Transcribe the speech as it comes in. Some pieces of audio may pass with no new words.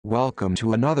Welcome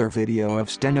to another video of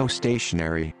Steno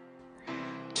Stationery.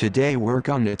 Today we're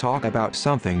gonna talk about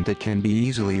something that can be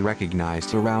easily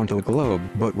recognized around the globe,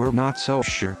 but we're not so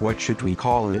sure what should we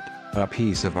call it, a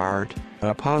piece of art,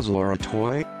 a puzzle or a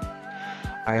toy?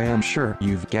 I am sure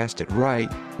you've guessed it right,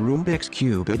 Rubik's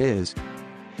Cube it is.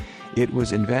 It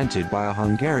was invented by a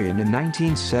Hungarian in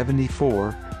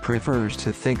 1974, prefers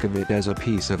to think of it as a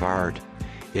piece of art.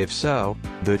 If so,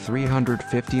 the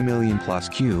 350 million plus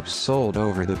cubes sold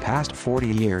over the past 40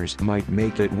 years might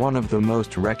make it one of the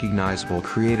most recognizable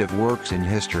creative works in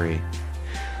history.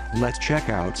 Let's check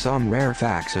out some rare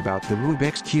facts about the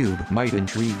Rubik's Cube might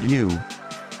intrigue you.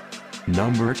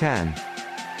 Number 10.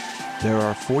 There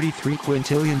are 43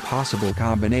 quintillion possible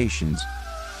combinations.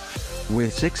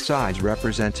 With 6 sides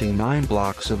representing 9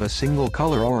 blocks of a single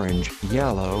color orange,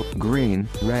 yellow, green,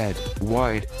 red,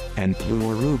 white, and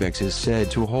blue, Rubik's is said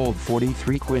to hold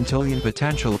 43 quintillion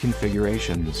potential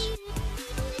configurations.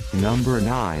 Number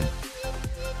 9.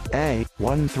 A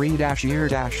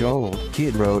 13-year-old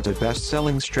kid wrote a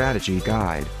best-selling strategy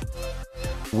guide.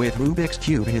 With Rubik's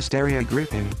Cube hysteria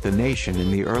gripping the nation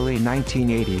in the early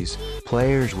 1980s,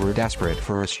 players were desperate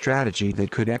for a strategy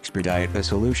that could expedite a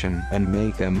solution and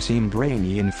make them seem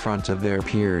brainy in front of their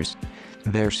peers.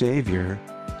 Their savior,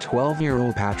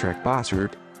 12-year-old Patrick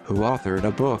Bossert, who authored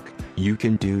a book, You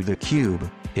Can Do the Cube,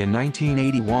 in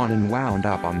 1981 and wound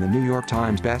up on the New York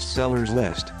Times bestsellers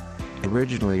list.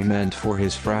 Originally meant for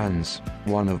his friends,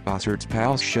 one of Bossert's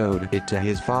pals showed it to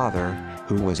his father,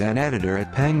 who was an editor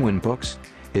at Penguin Books.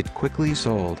 It quickly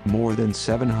sold more than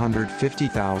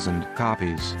 750,000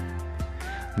 copies.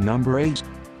 Number 8.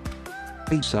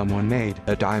 Someone made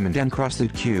a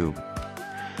diamond-encrusted cube.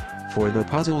 For the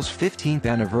puzzle's 15th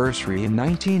anniversary in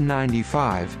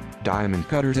 1995, Diamond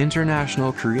Cutters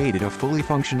International created a fully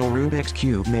functional Rubik's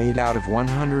Cube made out of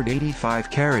 185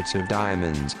 carats of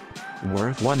diamonds.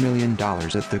 Worth $1 million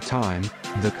at the time,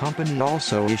 the company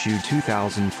also issued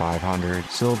 2,500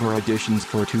 silver editions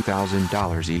for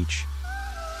 $2,000 each.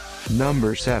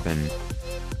 Number 7.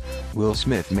 Will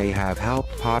Smith may have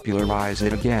helped popularize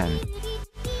it again.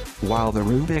 While the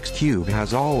Rubik's Cube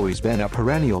has always been a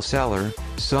perennial seller,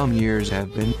 some years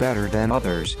have been better than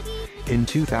others. In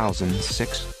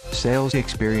 2006, sales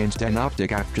experienced an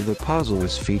uptick after the puzzle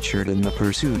was featured in The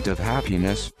Pursuit of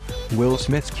Happiness. Will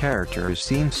Smith's character is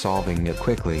seen solving it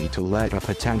quickly to let a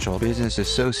potential business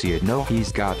associate know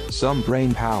he's got some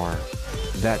brain power.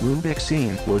 That Rubik's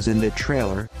scene was in the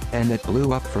trailer, and it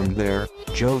blew up from there.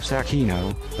 Joe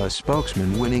Sacchino, a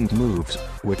spokesman winning Moves,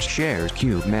 which shares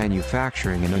cube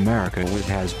manufacturing in America with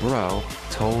Hasbro,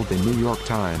 told the New York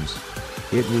Times.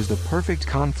 It was the perfect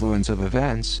confluence of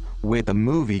events, with a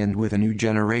movie and with a new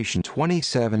generation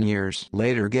 27 years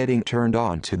later getting turned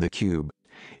on to the cube.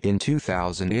 In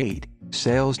 2008,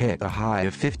 sales hit a high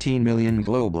of 15 million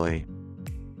globally.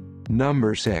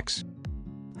 Number 6.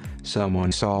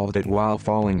 Someone solved it while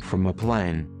falling from a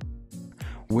plane.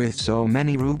 With so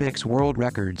many Rubik's world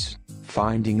records,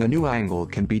 finding a new angle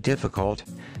can be difficult,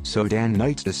 so Dan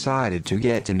Knight decided to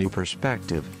get a new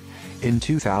perspective. In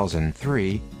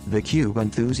 2003, the cube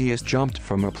enthusiast jumped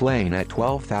from a plane at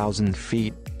 12,000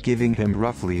 feet, giving him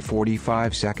roughly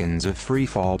 45 seconds of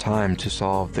free-fall time to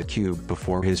solve the cube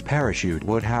before his parachute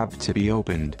would have to be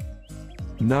opened.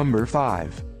 Number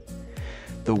 5.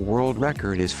 The world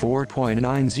record is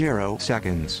 4.90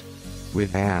 seconds.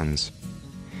 With hands.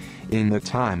 In the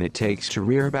time it takes to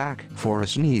rear back for a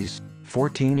sneeze,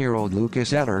 14-year-old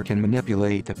Lucas Etter can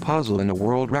manipulate the puzzle in a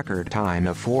world record time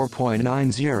of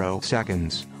 4.90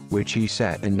 seconds, which he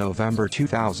set in November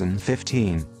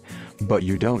 2015. But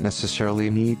you don't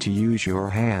necessarily need to use your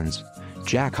hands.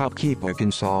 Jakob Keepa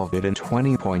can solve it in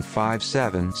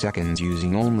 20.57 seconds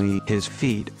using only his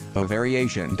feet, a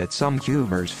variation that some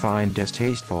cubers find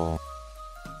distasteful.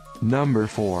 Number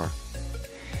 4.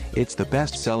 It's the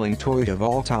best-selling toy of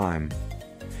all time.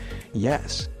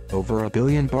 Yes, over 1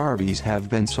 billion Barbies have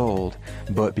been sold,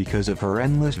 but because of her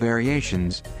endless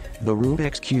variations, the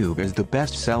Rubik's Cube is the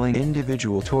best-selling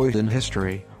individual toy in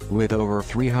history, with over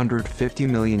 350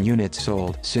 million units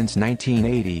sold since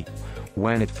 1980.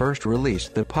 When it first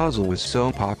released, the puzzle was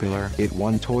so popular it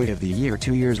won Toy of the Year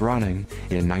 2 years running,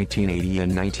 in 1980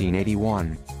 and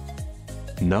 1981.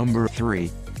 Number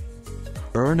 3.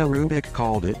 Erno Rubik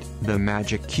called it the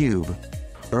Magic Cube.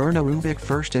 Erno Rubik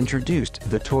first introduced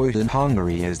the toy in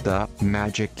Hungary as the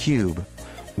Magic Cube.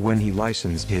 When he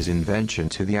licensed his invention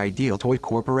to the Ideal Toy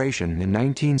Corporation in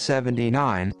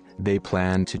 1979, they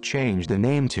planned to change the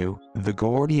name to the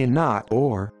Gordian Knot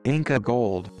or Inca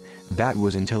Gold. That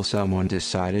was until someone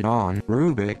decided on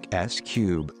Rubik's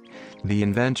Cube. The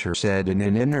inventor said in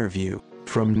an interview,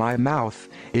 From my mouth,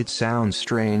 it sounds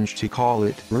strange to call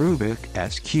it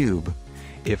Rubik's Cube.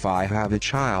 If I have a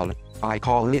child, I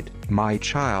call it my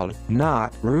child,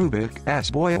 not Rubik's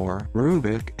boy or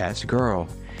Rubik's girl.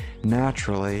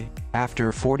 Naturally,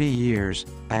 after 40 years,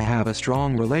 I have a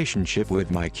strong relationship with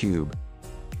my cube.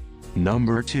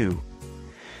 Number 2.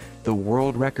 The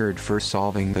world record for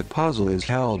solving the puzzle is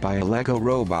held by a Lego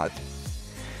robot.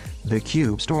 The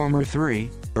Cube Stormer 3,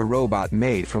 a robot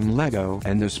made from Lego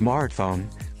and a smartphone,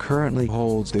 currently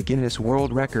holds the Guinness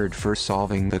World Record for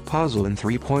solving the puzzle in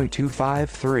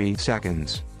 3.253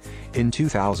 seconds. In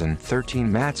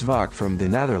 2013, Mats Vuk from the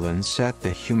Netherlands set the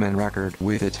human record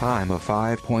with a time of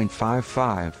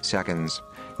 5.55 seconds,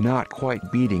 not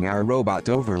quite beating our robot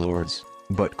overlords,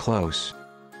 but close.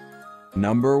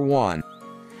 Number 1.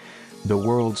 The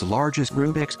world's largest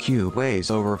Rubik's Cube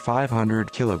weighs over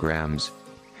 500 kilograms.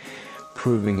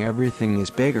 Proving everything is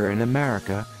bigger in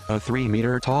America, a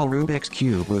 3-meter-tall Rubik's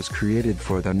Cube was created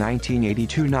for the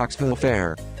 1982 Knoxville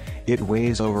Fair. It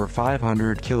weighs over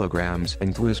 500 kilograms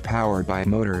and was powered by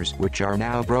motors which are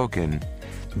now broken.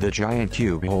 The giant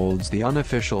cube holds the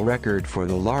unofficial record for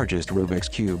the largest Rubik's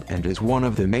Cube and is one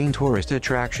of the main tourist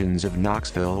attractions of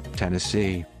Knoxville,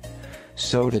 Tennessee.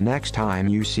 So the next time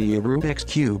you see a Rubik's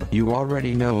Cube, you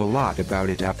already know a lot about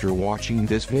it after watching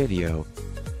this video.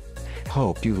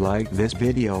 Hope you like this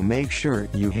video. Make sure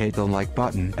you hit the like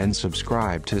button and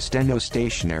subscribe to Steno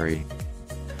Stationery.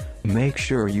 Make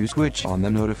sure you switch on the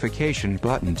notification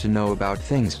button to know about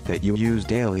things that you use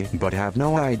daily but have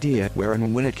no idea where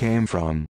and when it came from.